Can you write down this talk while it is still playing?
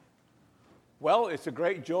Well, it's a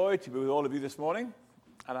great joy to be with all of you this morning,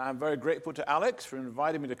 and I'm very grateful to Alex for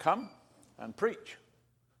inviting me to come and preach.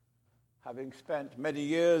 Having spent many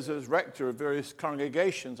years as rector of various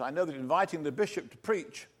congregations, I know that inviting the bishop to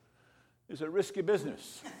preach is a risky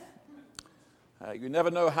business. You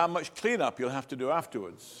never know how much cleanup you'll have to do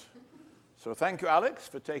afterwards. So thank you, Alex,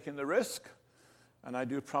 for taking the risk, and I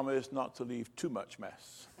do promise not to leave too much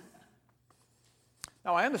mess.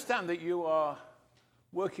 Now, I understand that you are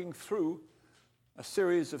working through a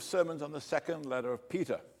series of sermons on the second letter of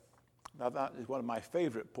Peter. Now, that is one of my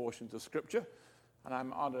favorite portions of Scripture, and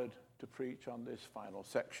I'm honored to preach on this final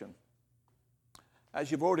section.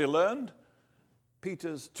 As you've already learned,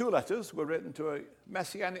 Peter's two letters were written to a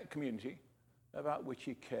messianic community about which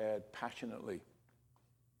he cared passionately.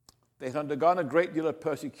 They had undergone a great deal of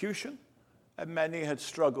persecution, and many had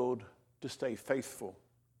struggled to stay faithful.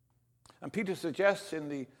 And Peter suggests in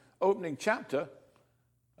the opening chapter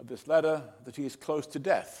of this letter that he is close to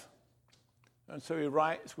death. And so he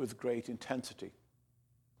writes with great intensity.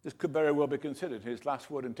 This could very well be considered his last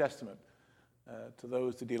word in testament to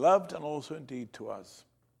those that he loved and also indeed to us.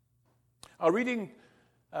 Our reading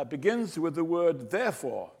begins with the word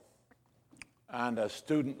therefore. And as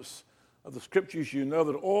students of the Scriptures, you know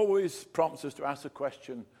that it always prompts us to ask the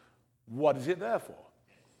question, what is it there for?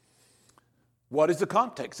 What is the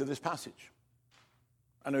context of this passage?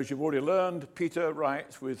 And as you've already learned, Peter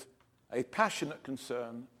writes with a passionate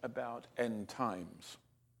concern about end times.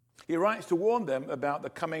 He writes to warn them about the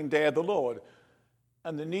coming day of the Lord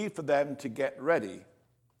and the need for them to get ready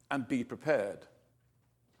and be prepared.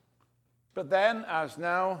 But then, as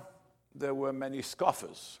now, there were many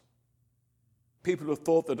scoffers. People who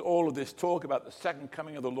thought that all of this talk about the second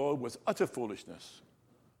coming of the Lord was utter foolishness.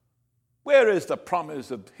 Where is the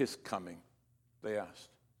promise of his coming? They asked.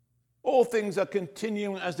 All things are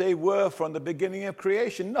continuing as they were from the beginning of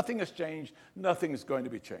creation. Nothing has changed. Nothing is going to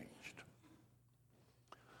be changed.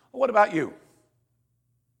 What about you?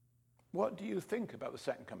 What do you think about the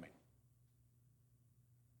second coming?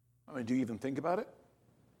 I mean, do you even think about it?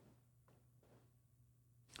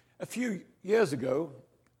 A few years ago,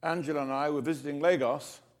 Angela and I were visiting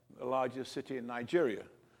Lagos, the largest city in Nigeria.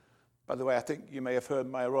 By the way, I think you may have heard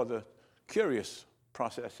my rather curious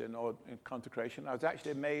process in consecration. I was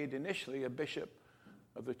actually made initially a bishop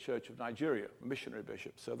of the Church of Nigeria, a missionary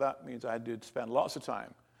bishop. So that means I did spend lots of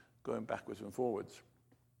time going backwards and forwards.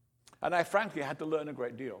 And I frankly had to learn a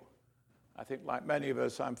great deal. I think like many of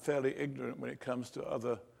us, I'm fairly ignorant when it comes to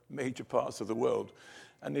other major parts of the world.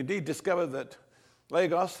 And indeed discovered that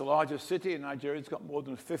Lagos, the largest city in Nigeria, has got more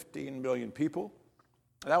than 15 million people.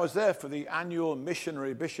 And I was there for the annual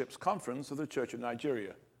Missionary Bishops' Conference of the Church of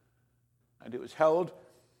Nigeria. And it was held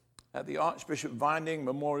at the Archbishop Vining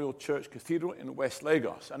Memorial Church Cathedral in West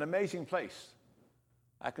Lagos, an amazing place.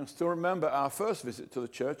 I can still remember our first visit to the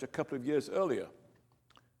church a couple of years earlier.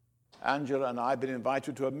 Angela and I had been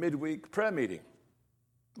invited to a midweek prayer meeting.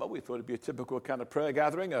 Well, we thought it'd be a typical kind of prayer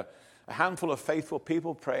gathering, a handful of faithful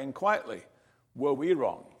people praying quietly. Were we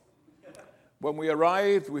wrong? When we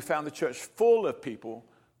arrived, we found the church full of people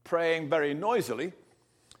praying very noisily.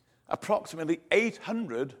 Approximately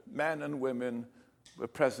 800 men and women were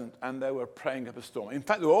present, and they were praying up a storm. In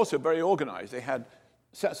fact, they were also very organized. They had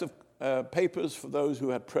sets of papers for those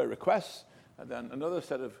who had prayer requests, and then another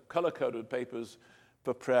set of color-coded papers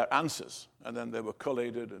for prayer answers. And then they were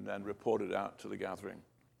collated and then reported out to the gathering.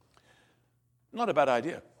 Not a bad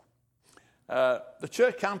idea. The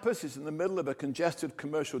church campus is in the middle of a congested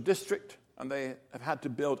commercial district, and they have had to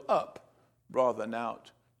build up rather than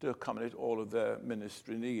out to accommodate all of their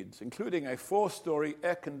ministry needs, including a 4-story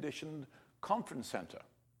air-conditioned conference center.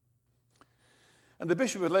 And the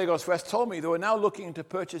Bishop of Lagos West told me they were now looking into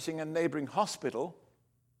purchasing a neighboring hospital.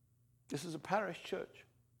 This is a parish church,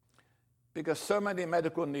 because so many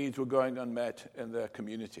medical needs were going unmet in their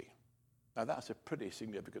community. Now that's a pretty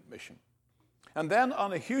significant mission. And then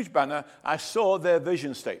on a huge banner, I saw their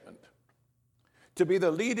vision statement. To be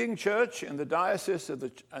the leading church in the diocese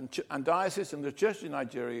and diocese in the Church of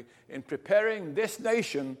Nigeria in preparing this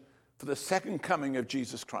nation for the second coming of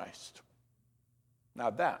Jesus Christ. Now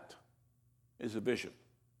that is a vision.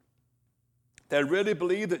 They really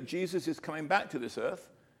believe that Jesus is coming back to this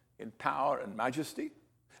earth in power and majesty,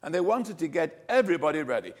 and they wanted to get everybody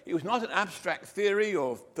ready. It was not an abstract theory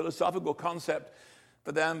or philosophical concept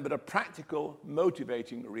for them, but a practical,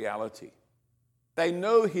 motivating reality. They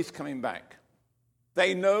know he's coming back.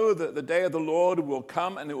 They know that the day of the Lord will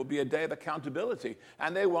come and it will be a day of accountability,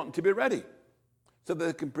 and they want to be ready so that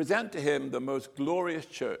they can present to him the most glorious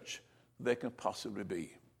church they can possibly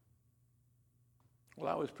be. Well,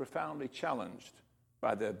 I was profoundly challenged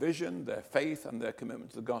by their vision, their faith, and their commitment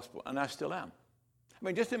to the gospel, and I still am. I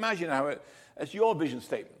mean, just imagine how as your vision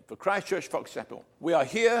statement for Christ Church Fox Chapel, we are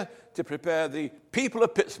here to prepare the people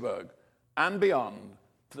of Pittsburgh and beyond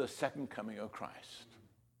for the second coming of Christ.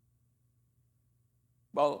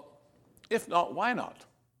 Well, if not, why not?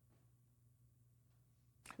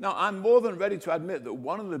 Now, I'm more than ready to admit that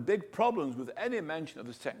one of the big problems with any mention of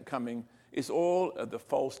the second coming is all of the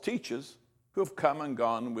false teachers who have come and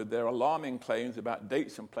gone with their alarming claims about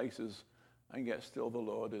dates and places, and yet still the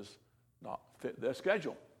Lord has not fit their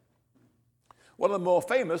schedule. One of the more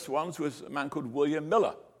famous ones was a man called William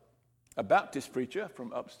Miller, a Baptist preacher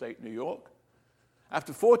from upstate New York.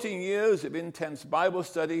 After 14 years of intense Bible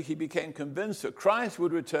study, he became convinced that Christ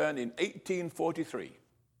would return in 1843.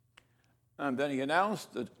 And then he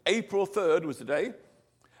announced that April 3rd was the day,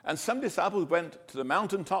 and some disciples went to the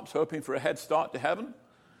mountaintops hoping for a head start to heaven.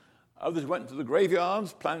 Others went to the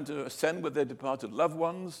graveyards, planning to ascend with their departed loved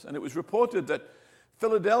ones, and it was reported that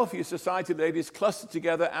Philadelphia society ladies clustered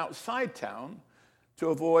together outside town to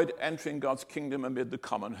avoid entering God's kingdom amid the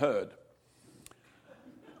common herd.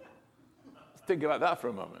 Think about that for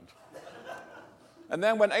a moment. And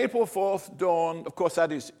then when April 4th dawned, of course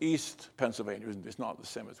that is East Pennsylvania, isn't it? It's not the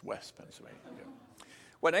same as West Pennsylvania. Yeah.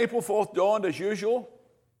 When April 4th dawned, as usual,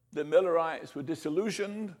 the Millerites were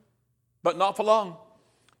disillusioned, but not for long.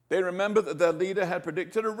 They remembered that their leader had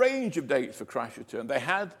predicted a range of dates for Christ's return. They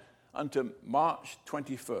had until March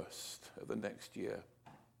 21st of the next year.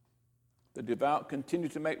 The devout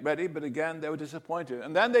continued to make ready, but again they were disappointed.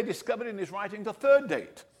 And then they discovered in his writings a third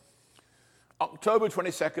date, October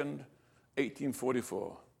 22nd,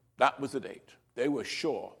 1844. That was the date. They were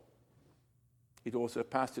sure. It also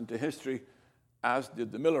passed into history, as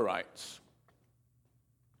did the Millerites.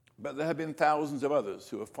 But there have been thousands of others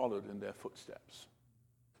who have followed in their footsteps.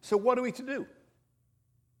 So what are we to do?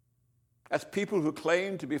 As people who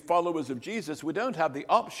claim to be followers of Jesus, we don't have the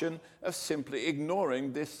option of simply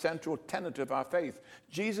ignoring this central tenet of our faith.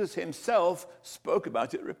 Jesus himself spoke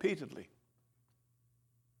about it repeatedly.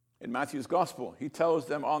 In Matthew's gospel, he tells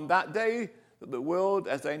them on that day that the world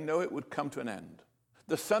as they know it would come to an end.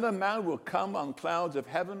 The Son of Man will come on clouds of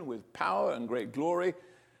heaven with power and great glory,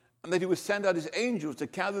 and that he would send out his angels to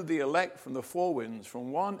gather the elect from the four winds,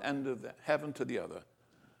 from one end of the heaven to the other.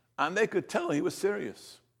 And they could tell he was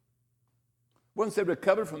serious. Once they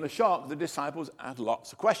recovered from the shock, the disciples had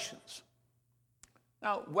lots of questions.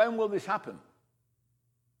 Now, when will this happen?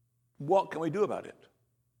 What can we do about it?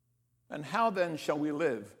 And how then shall we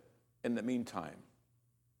live in the meantime?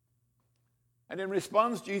 And in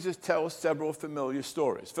response, Jesus tells several familiar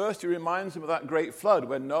stories. First, he reminds them of that great flood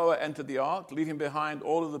when Noah entered the ark, leaving behind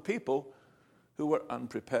all of the people who were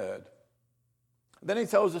unprepared. Then he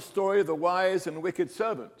tells the story of the wise and wicked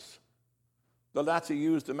servants. The latter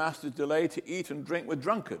used the master's delay to eat and drink with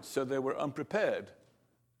drunkards, so they were unprepared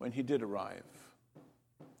when he did arrive.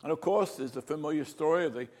 And of course, there's the familiar story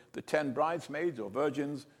of the 10 bridesmaids or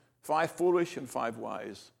virgins, 5 foolish and 5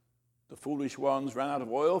 wise. The foolish ones ran out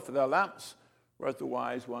of oil for their lamps, whereas the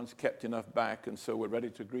wise ones kept enough back and so were ready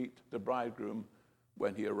to greet the bridegroom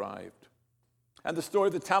when he arrived. And the story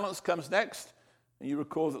of the talents comes next, and you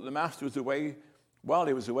recall that the master was away. While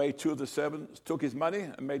he was away, 2 of the servants took his money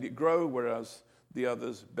and made it grow, whereas the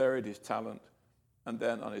others buried his talent, and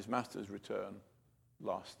then on his master's return,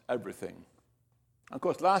 lost everything. And of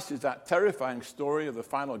course, last is that terrifying story of the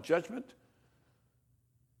final judgment,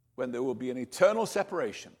 when there will be an eternal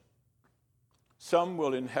separation. Some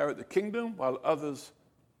will inherit the kingdom, while others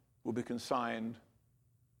will be consigned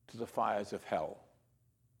to the fires of hell.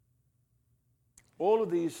 All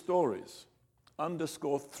of these stories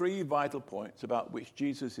underscore 3 vital points about which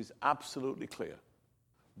Jesus is absolutely clear.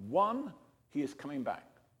 1, he is coming back.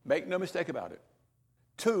 Make no mistake about it.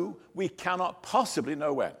 2, we cannot possibly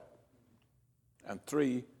know when. And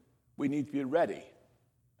 3, we need to be ready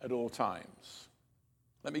at all times.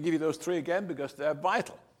 Let me give you those 3 again because they're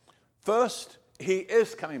vital. First, he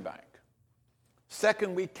is coming back.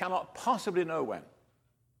 Second, we cannot possibly know when.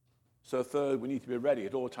 So third, we need to be ready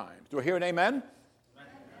at all times. Do I hear an amen?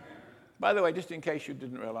 By the way, just in case you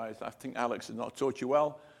didn't realize, I think Alex has not taught you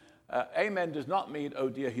well, amen does not mean, oh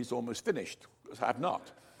dear, he's almost finished, because I have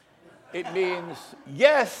not. It means,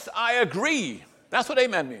 yes, I agree. That's what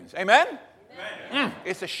amen means. Amen? Amen.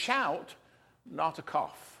 It's a shout, not a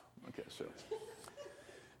cough. Okay, so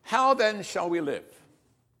how then shall we live?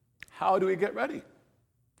 How do we get ready?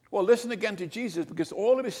 Well, listen again to Jesus, because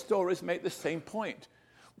all of his stories make the same point.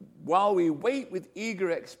 While we wait with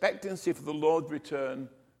eager expectancy for the Lord's return,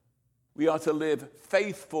 we are to live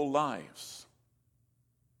faithful lives.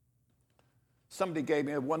 Somebody gave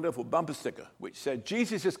me a wonderful bumper sticker which said,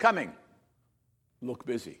 Jesus is coming. look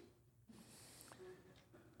busy.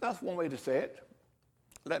 That's one way to say it.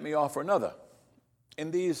 Let me offer another.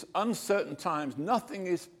 In these uncertain times, nothing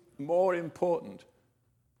is more important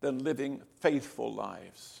than living faithful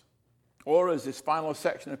lives. Or, as this final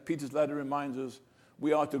section of Peter's letter reminds us,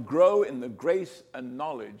 we are to grow in the grace and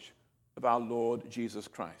knowledge of our Lord Jesus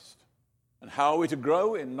Christ. And how are we to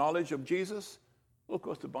grow in knowledge of Jesus? Well, of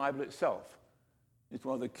course, the Bible itself is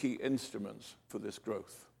one of the key instruments for this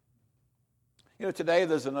growth. You know, today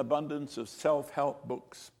there's an abundance of self-help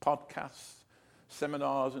books, podcasts,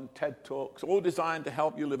 seminars, and TED Talks, all designed to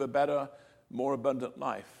help you live a better, more abundant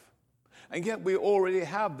life. And yet we already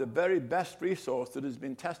have the very best resource that has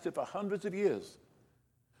been tested for hundreds of years.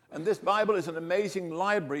 And this Bible is an amazing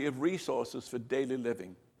library of resources for daily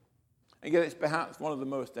living. And yet it's perhaps one of the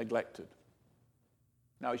most neglected.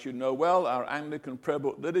 Now, as you know well, our Anglican prayer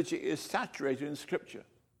book liturgy is saturated in Scripture.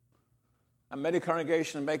 And many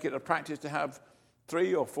congregations make it a practice to have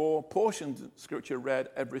 3 or 4 portions of Scripture read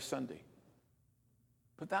every Sunday.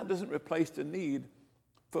 But that doesn't replace the need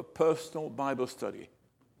for personal Bible study.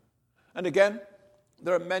 And again,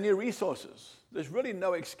 there are many resources. There's really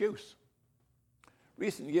no excuse.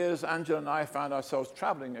 Recent years, Angela and I found ourselves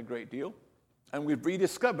traveling a great deal, and we've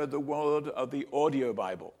rediscovered the world of the audio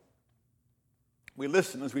Bible. We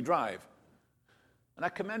listen as we drive, and I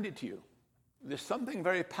commend it to you. There's something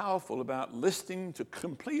very powerful about listening to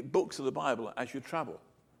complete books of the Bible as you travel.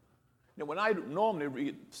 You know, when I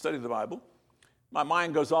normally study the Bible, my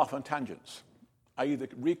mind goes off on tangents. I either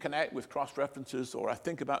reconnect with cross-references or I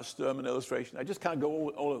think about sermon illustration. I just kind of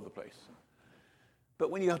go all over the place.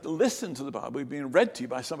 But when you have to listen to the Bible being read to you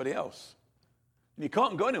by somebody else, and you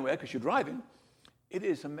can't go anywhere because you're driving, it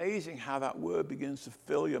is amazing how that word begins to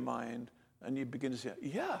fill your mind, and you begin to say,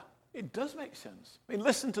 yeah, it does make sense. I mean,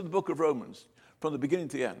 listen to the book of Romans from the beginning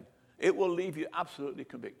to the end. It will leave you absolutely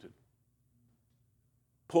convicted.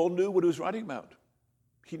 Paul knew what he was writing about.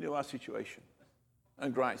 He knew our situation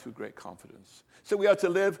and writes with great confidence. So we are to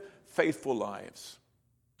live faithful lives.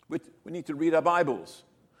 We need to read our Bibles.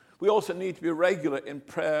 We also need to be regular in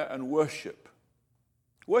prayer and worship.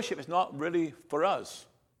 Worship is not really for us.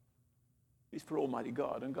 It's for Almighty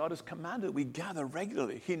God. And God has commanded we gather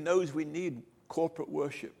regularly. He knows we need corporate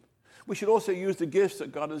worship. We should also use the gifts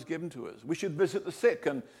that God has given to us. We should visit the sick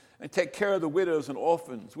and take care of the widows and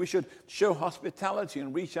orphans. We should show hospitality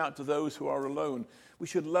and reach out to those who are alone. We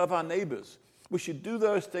should love our neighbors. We should do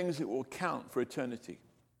those things that will count for eternity.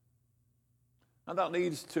 And that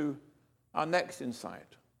leads to our next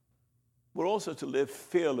insight. We're also to live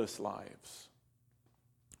fearless lives.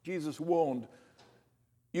 Jesus warned,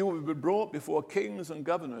 "You will be brought before kings and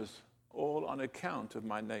governors, all on account of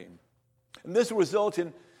my name. And this will result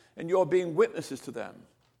in your being witnesses to them.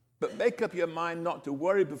 But make up your mind not to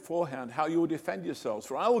worry beforehand how you will defend yourselves.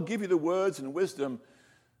 For I will give you the words and wisdom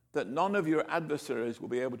that none of your adversaries will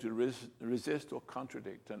be able to resist or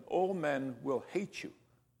contradict. And all men will hate you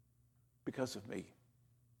because of me.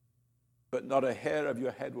 But not a hair of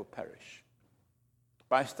your head will perish.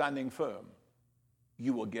 By standing firm,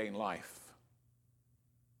 you will gain life."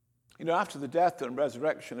 You know, after the death and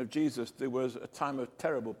resurrection of Jesus, there was a time of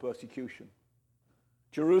terrible persecution.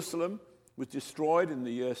 Jerusalem was destroyed in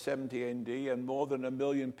the year 70 AD, and more than 1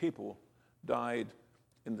 million people died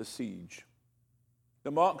in the siege.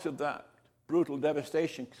 The marks of that brutal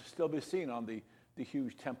devastation can still be seen on the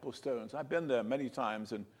huge temple stones. I've been there many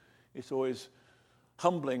times, and it's always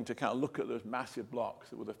humbling to kind of look at those massive blocks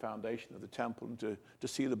that were the foundation of the temple and to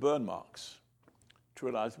see the burn marks, to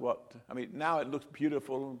realize now it looks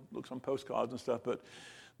beautiful, looks on postcards and stuff, but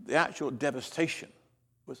the actual devastation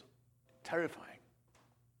was terrifying.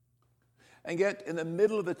 And yet, in the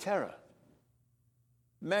middle of the terror,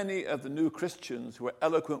 many of the new Christians were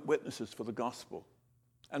eloquent witnesses for the gospel,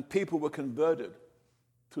 and people were converted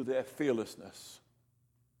through their fearlessness.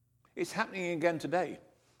 It's happening again today.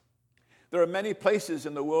 There are many places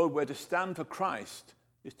in the world where to stand for Christ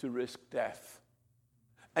is to risk death.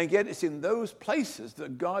 And yet it's in those places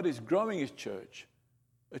that God is growing his church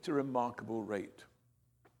at a remarkable rate.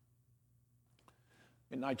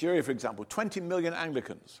 In Nigeria, for example, 20 million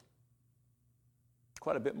Anglicans,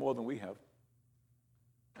 quite a bit more than we have.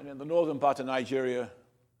 And in the northern part of Nigeria,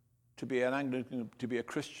 to be an Anglican, to be a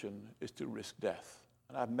Christian, is to risk death.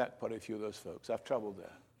 And I've met quite a few of those folks. I've traveled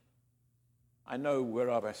there. I know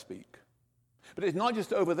whereof I speak. But it's not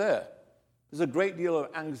just over there. There's a great deal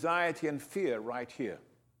of anxiety and fear right here.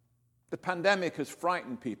 The pandemic has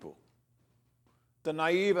frightened people. The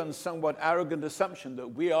naive and somewhat arrogant assumption that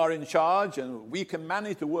we are in charge and we can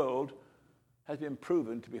manage the world has been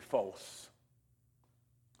proven to be false.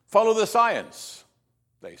 Follow the science,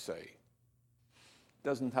 they say.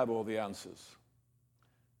 Doesn't have all the answers.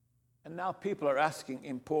 And now people are asking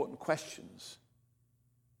important questions.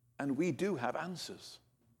 And we do have answers.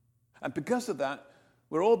 And because of that,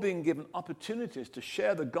 we're all being given opportunities to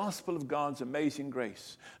share the gospel of God's amazing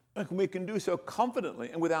grace. And we can do so confidently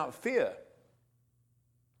and without fear.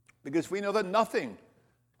 Because we know that nothing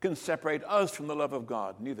can separate us from the love of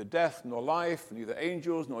God. Neither death, nor life, neither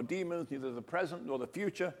angels, nor demons, neither the present, nor the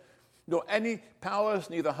future, nor any powers,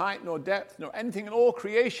 neither height, nor depth, nor anything in all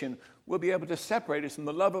creation will be able to separate us from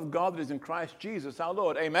the love of God that is in Christ Jesus our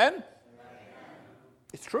Lord. Amen? Amen.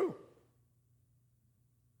 It's true.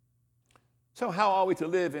 So how are we to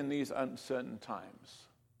live in these uncertain times?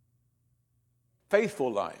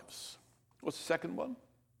 Faithful lives. What's the second one?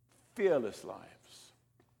 Fearless lives.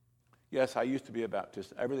 Yes, I used to be a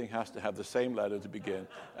Baptist. Everything has to have the same letter to begin,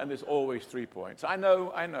 and there's always 3 points. I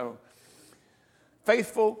know.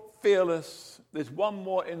 Faithful, fearless. There's one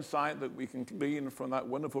more insight that we can glean from that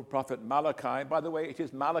wonderful prophet Malachi. By the way, it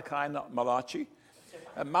is Malachi, not Malachi.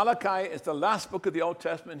 And Malachi is the last book of the Old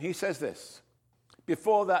Testament. He says this: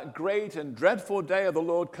 before that great and dreadful day of the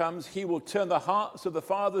Lord comes, he will turn the hearts of the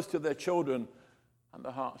fathers to their children and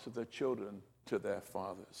the hearts of their children to their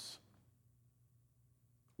fathers.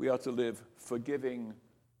 We are to live forgiving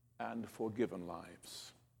and forgiven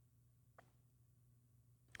lives.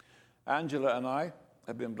 Angela and I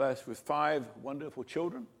have been blessed with 5 wonderful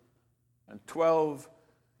children and 12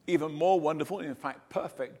 even more wonderful, in fact,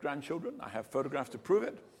 perfect grandchildren. I have photographs to prove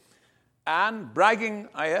it. And bragging,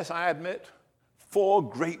 yes, I admit, 4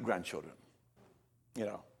 great-grandchildren. You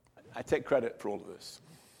know, I take credit for all of this.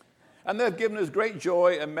 And they've given us great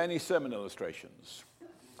joy and many sermon illustrations.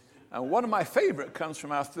 And one of my favorite comes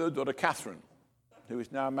from our 3rd daughter, Catherine, who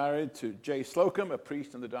is now married to Jay Slocum, a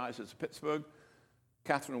priest in the Diocese of Pittsburgh.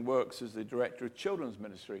 Catherine works as the director of children's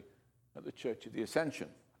ministry at the Church of the Ascension.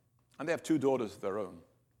 And they have 2 daughters of their own.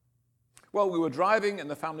 Well, we were driving in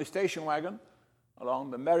the family station wagon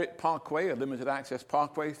along the Merritt Parkway, a limited access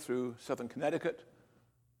parkway through southern Connecticut,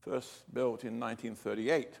 first built in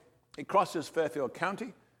 1938. It crosses Fairfield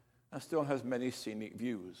County and still has many scenic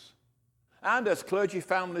views. And as clergy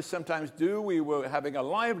families sometimes do, we were having a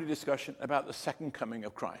lively discussion about the second coming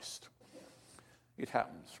of Christ. It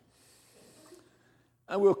happens.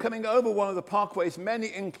 And we were coming over one of the parkway's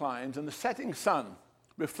many inclines, and the setting sun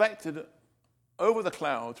reflected over the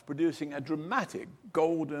clouds, producing a dramatic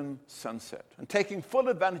golden sunset. And taking full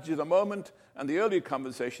advantage of the moment and the earlier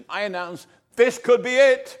conversation, I announced, this could be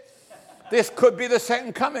it. This could be the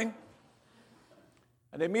second coming.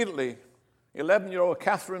 And immediately, 11-year-old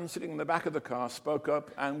Catherine, sitting in the back of the car, spoke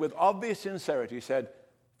up and with obvious sincerity said,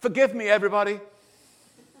 "Forgive me, everybody."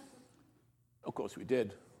 Of course we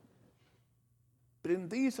did. But in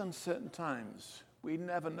these uncertain times, we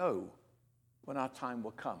never know when our time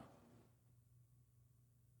will come.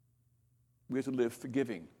 We are to live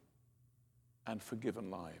forgiving and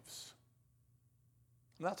forgiven lives.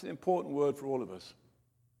 And that's an important word for all of us.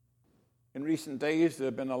 In recent days, there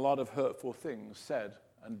have been a lot of hurtful things said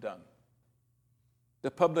and done.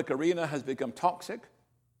 The public arena has become toxic,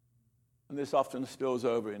 and this often spills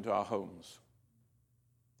over into our homes.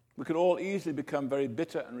 We could all easily become very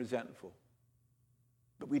bitter and resentful,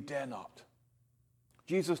 but we dare not.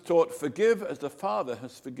 Jesus taught, forgive as the Father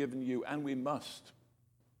has forgiven you, and we must.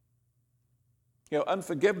 You know,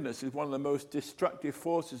 unforgiveness is one of the most destructive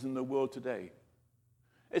forces in the world today.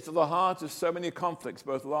 It's at the heart of so many conflicts,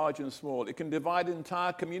 both large and small. It can divide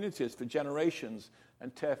entire communities for generations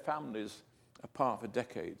and tear families apart for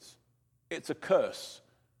decades. It's a curse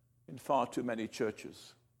in far too many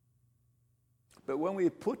churches. But when we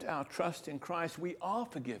put our trust in Christ, we are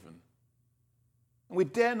forgiven. And we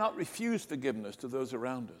dare not refuse forgiveness to those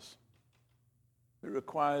around us. It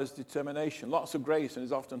requires determination, lots of grace, and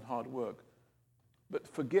is often hard work. But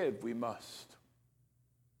forgive we must.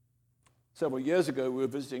 Several years ago, we were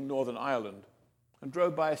visiting Northern Ireland and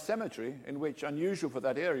drove by a cemetery in which, unusual for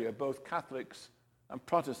that area, both Catholics and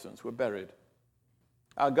Protestants were buried.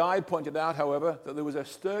 Our guide pointed out, however, that there was a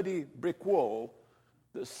sturdy brick wall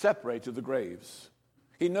that separated the graves.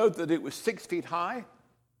 He noted that it was 6 feet high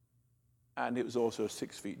and it was also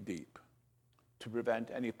 6 feet deep to prevent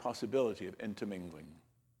any possibility of intermingling.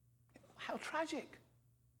 How tragic!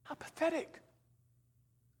 How pathetic!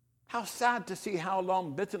 How sad to see how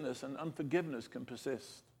long bitterness and unforgiveness can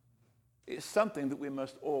persist. It's something that we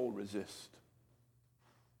must all resist.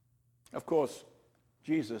 Of course,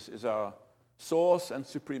 Jesus is our source and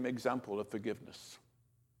supreme example of forgiveness.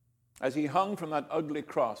 As he hung from that ugly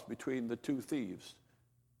cross between the 2 thieves,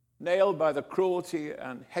 nailed by the cruelty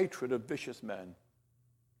and hatred of vicious men,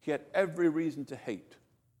 he had every reason to hate.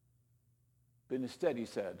 But instead he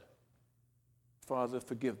said, "Father,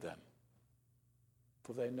 forgive them.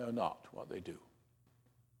 for they know not what they do.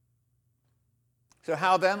 So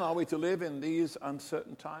how then are we to live in these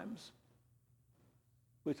uncertain times?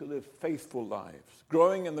 We're to live faithful lives,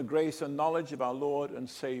 growing in the grace and knowledge of our Lord and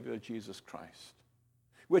Savior Jesus Christ.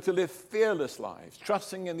 We're to live fearless lives,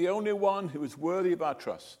 trusting in the only one who is worthy of our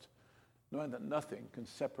trust, knowing that nothing can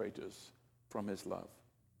separate us from his love.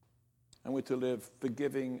 And we're to live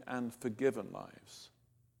forgiving and forgiven lives,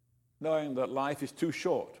 knowing that life is too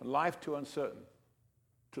short, and life too uncertain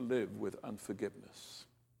to live with unforgiveness.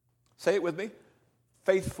 Say it with me.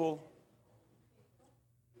 Faithful,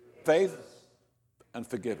 faith, and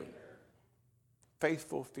forgiven.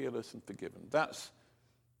 Faithful, fearless, and forgiven. That's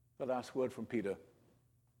the last word from Peter.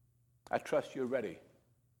 I trust you're ready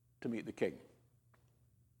to meet the King.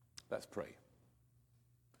 Let's pray.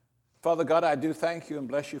 Father God, I do thank you and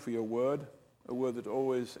bless you for your word, a word that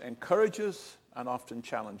always encourages and often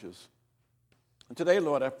challenges. And today,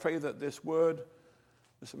 Lord, I pray that this word,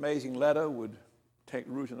 this amazing letter, would take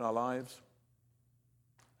root in our lives,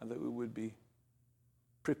 and that we would be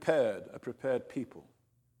prepared, a prepared people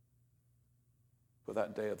for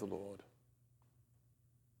that day of the Lord.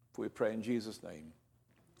 For we pray in Jesus' name.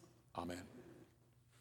 Amen.